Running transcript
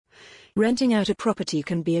Renting out a property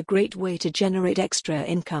can be a great way to generate extra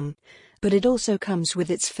income, but it also comes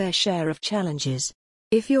with its fair share of challenges.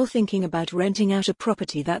 If you're thinking about renting out a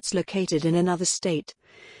property that's located in another state,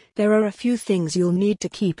 there are a few things you'll need to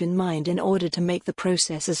keep in mind in order to make the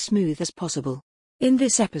process as smooth as possible. In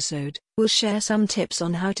this episode, we'll share some tips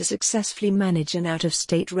on how to successfully manage an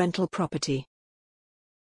out-of-state rental property.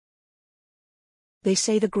 They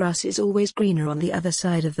say the grass is always greener on the other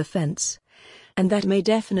side of the fence, and that may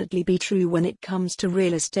definitely be true when it comes to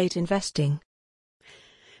real estate investing.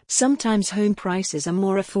 Sometimes home prices are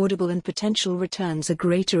more affordable and potential returns are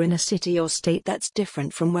greater in a city or state that's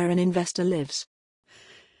different from where an investor lives.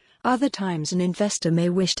 Other times an investor may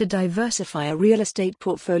wish to diversify a real estate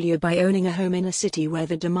portfolio by owning a home in a city where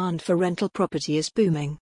the demand for rental property is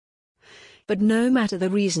booming. But no matter the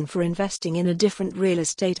reason for investing in a different real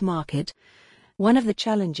estate market, one of the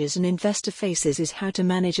challenges an investor faces is how to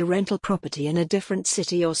manage a rental property in a different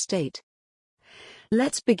city or state.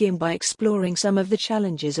 Let's begin by exploring some of the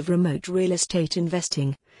challenges of remote real estate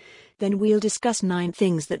investing. Then we'll discuss 9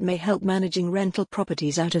 things that may help managing rental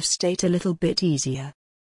properties out of state a little bit easier.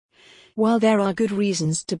 While there are good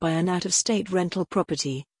reasons to buy an out-of-state rental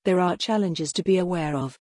property, there are challenges to be aware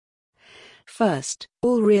of. First,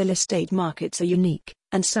 all real estate markets are unique,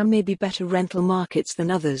 and some may be better rental markets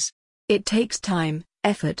than others. It takes time,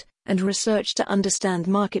 effort, and research to understand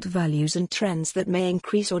market values and trends that may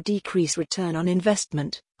increase or decrease return on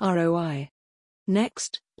investment, ROI.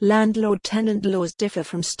 Next, landlord-tenant laws differ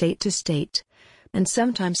from state to state, and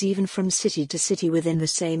sometimes even from city to city within the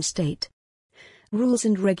same state. Rules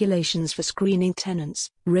and regulations for screening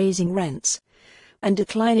tenants, raising rents, and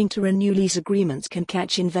declining to renew lease agreements can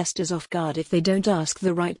catch investors off guard if they don't ask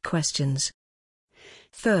the right questions.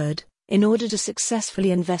 Third, in order to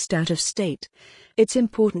successfully invest out of state, it's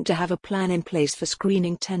important to have a plan in place for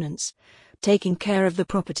screening tenants, taking care of the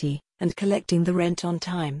property, and collecting the rent on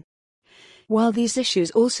time. While these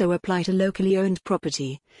issues also apply to locally owned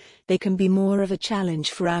property, they can be more of a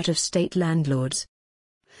challenge for out-of-state landlords.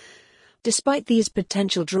 Despite these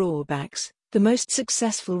potential drawbacks, the most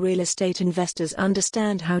successful real estate investors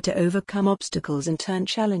understand how to overcome obstacles and turn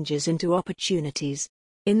challenges into opportunities.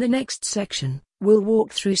 In the next section, we'll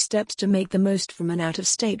walk through steps to make the most from an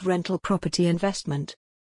out-of-state rental property investment.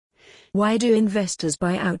 Why do investors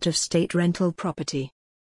buy out-of-state rental property?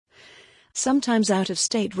 Sometimes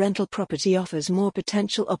out-of-state rental property offers more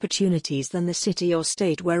potential opportunities than the city or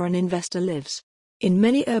state where an investor lives. In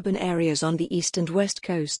many urban areas on the east and west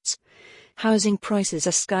coasts, housing prices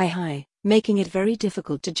are sky-high, making it very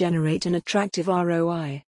difficult to generate an attractive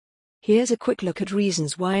ROI. Here's a quick look at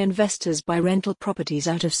reasons why investors buy rental properties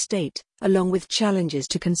out of state, along with challenges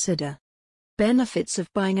to consider. Benefits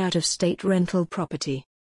of buying out-of-state rental property.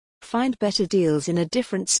 Find better deals in a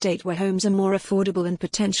different state where homes are more affordable and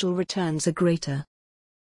potential returns are greater.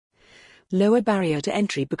 Lower barrier to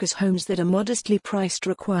entry because homes that are modestly priced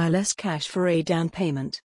require less cash for a down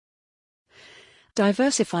payment.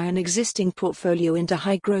 Diversify an existing portfolio into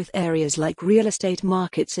high-growth areas like real estate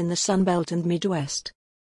markets in the Sunbelt and Midwest.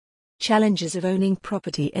 Challenges of owning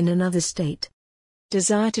property in another state.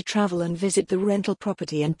 Desire to travel and visit the rental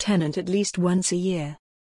property and tenant at least once a year.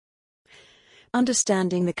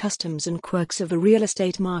 Understanding the customs and quirks of a real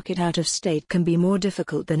estate market out of state can be more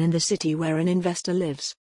difficult than in the city where an investor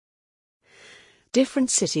lives. Different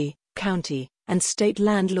city, county, and state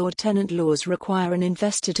landlord-tenant laws require an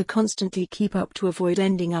investor to constantly keep up to avoid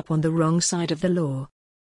ending up on the wrong side of the law.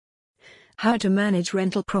 How to manage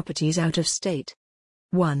rental properties out of state.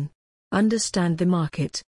 1. Understand the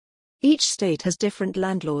market. Each state has different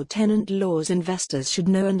landlord-tenant laws investors should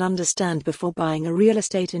know and understand before buying a real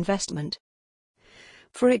estate investment.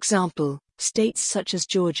 For example, states such as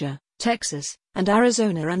Georgia, Texas, and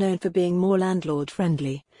Arizona are known for being more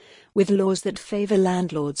landlord-friendly, with laws that favor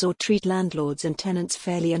landlords or treat landlords and tenants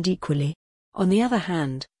fairly and equally. On the other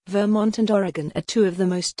hand, Vermont and Oregon are 2 of the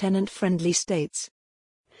most tenant-friendly states.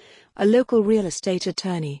 A local real estate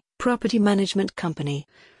attorney, property management company,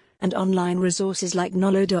 and online resources like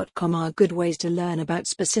Nolo.com are good ways to learn about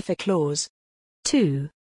specific laws. 2.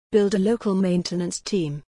 Build a local maintenance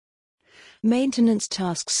team. Maintenance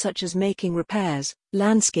tasks such as making repairs,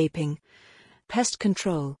 landscaping, pest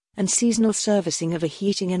control, and seasonal servicing of a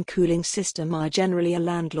heating and cooling system are generally a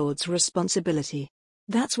landlord's responsibility.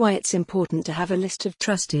 That's why it's important to have a list of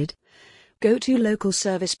trusted, go-to local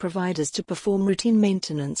service providers to perform routine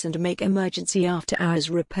maintenance and make emergency after-hours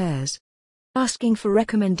repairs. Asking for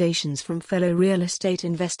recommendations from fellow real estate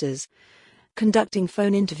investors, conducting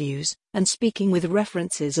phone interviews, and speaking with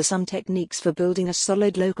references are some techniques for building a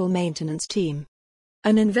solid local maintenance team.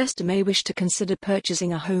 An investor may wish to consider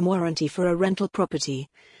purchasing a home warranty for a rental property,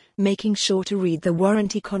 making sure to read the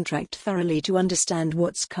warranty contract thoroughly to understand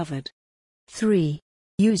what's covered. 3.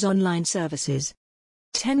 Use online services.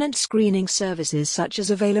 Tenant screening services such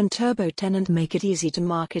as Avail and Turbo Tenant make it easy to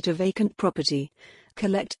market a vacant property,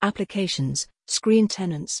 collect applications, screen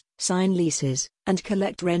tenants, sign leases, and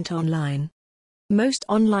collect rent online. Most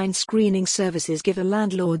online screening services give a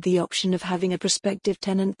landlord the option of having a prospective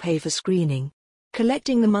tenant pay for screening.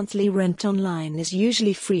 Collecting the monthly rent online is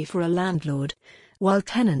usually free for a landlord, while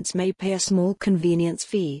tenants may pay a small convenience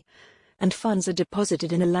fee, and funds are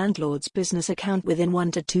deposited in a landlord's business account within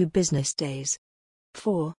 1 to 2 business days.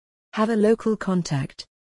 4. Have a local contact.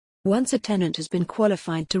 Once a tenant has been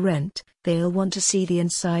qualified to rent, they'll want to see the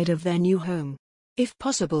inside of their new home. If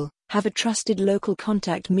possible, have a trusted local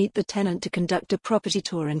contact meet the tenant to conduct a property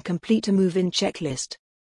tour and complete a move-in checklist.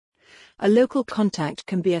 A local contact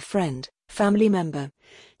can be a friend, family member,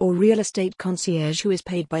 or real estate concierge who is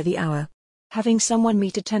paid by the hour. Having someone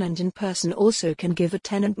meet a tenant in person also can give a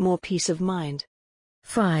tenant more peace of mind.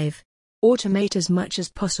 5. Automate as much as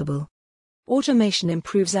possible. Automation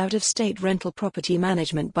improves out-of-state rental property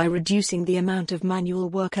management by reducing the amount of manual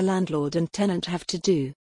work a landlord and tenant have to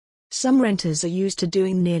do. Some renters are used to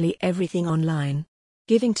doing nearly everything online.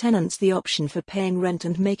 Giving tenants the option for paying rent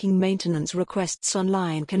and making maintenance requests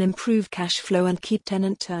online can improve cash flow and keep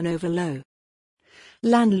tenant turnover low.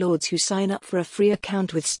 Landlords who sign up for a free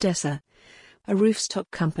account with Stessa, a rooftop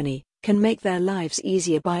company, can make their lives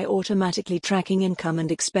easier by automatically tracking income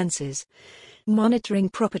and expenses, monitoring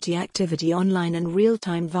property activity online and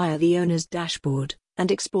real-time via the owner's dashboard,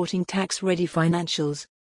 and exporting tax-ready financials.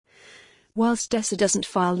 While Stessa doesn't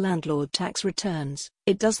file landlord tax returns,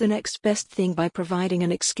 it does the next best thing by providing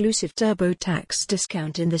an exclusive TurboTax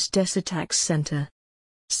discount in the Stessa Tax Center.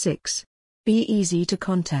 6. Be easy to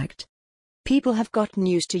contact. People have gotten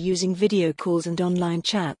used to using video calls and online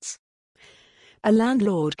chats. A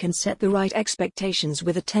landlord can set the right expectations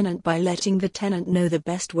with a tenant by letting the tenant know the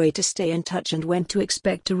best way to stay in touch and when to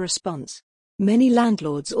expect a response. Many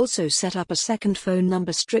landlords also set up a second phone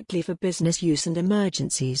number strictly for business use and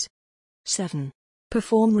emergencies. 7.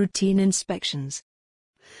 Perform routine inspections.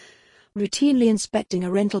 Routinely inspecting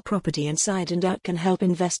a rental property inside and out can help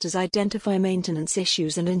investors identify maintenance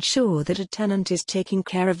issues and ensure that a tenant is taking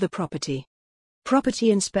care of the property.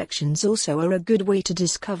 Property inspections also are a good way to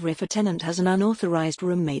discover if a tenant has an unauthorized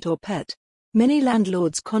roommate or pet. Many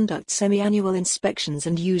landlords conduct semi-annual inspections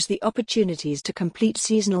and use the opportunities to complete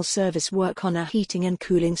seasonal service work on a heating and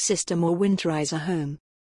cooling system or winterize a home.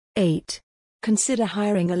 8. Consider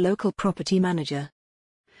hiring a local property manager.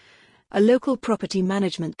 A local property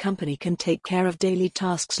management company can take care of daily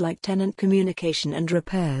tasks like tenant communication and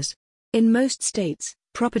repairs. In most states,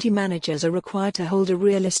 property managers are required to hold a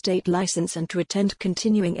real estate license and to attend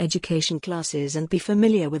continuing education classes and be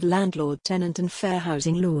familiar with landlord-tenant and fair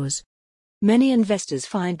housing laws. Many investors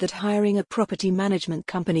find that hiring a property management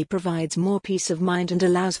company provides more peace of mind and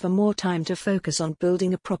allows for more time to focus on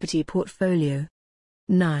building a property portfolio.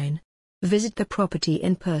 9. Visit the property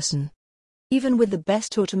in person. Even with the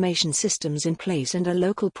best automation systems in place and a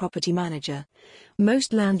local property manager,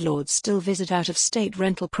 most landlords still visit out-of-state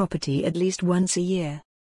rental property at least once a year.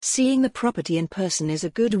 Seeing the property in person is a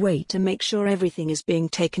good way to make sure everything is being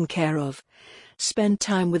taken care of. Spend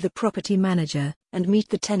time with the property manager, and meet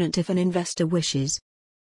the tenant if an investor wishes.